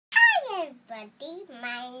everybody,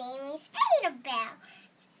 my name is Adabelle.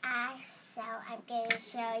 So I'm going to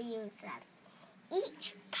show you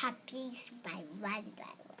each puppies by one.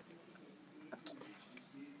 Okay.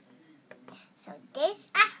 So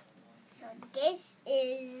this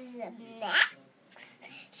is Max.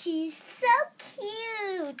 She's so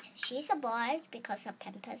cute. She's a boy because her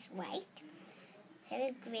pampers white.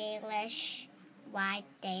 Her greenish white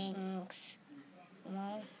things.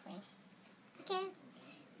 Okay.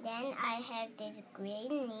 Then I have this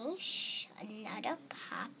greenish, another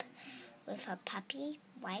pup with a puppy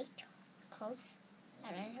white coat.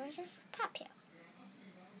 And then there's a pup here.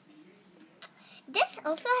 This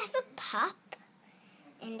also have a pup,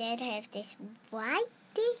 and then have this white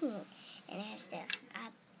thing, and it has the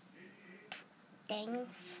thing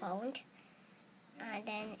fold, and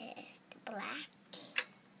then it's black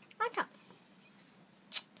on top.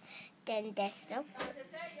 Then there's the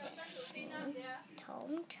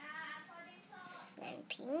toned and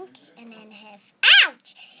pink, and then have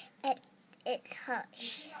ouch! It's her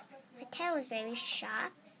tail is very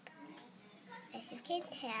sharp, as you can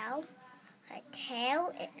tell. Her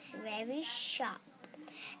tail is very sharp,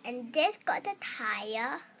 and this got the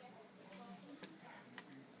tire.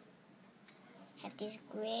 Have this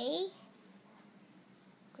gray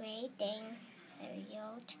thing, very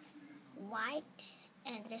yellow, white.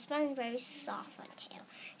 And this one is very soft on tail.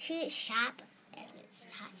 She is sharp and it's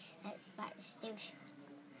tight, but still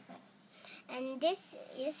sharp. And this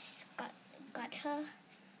is got her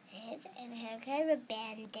head and have a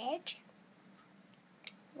bandage,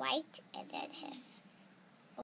 white, and then have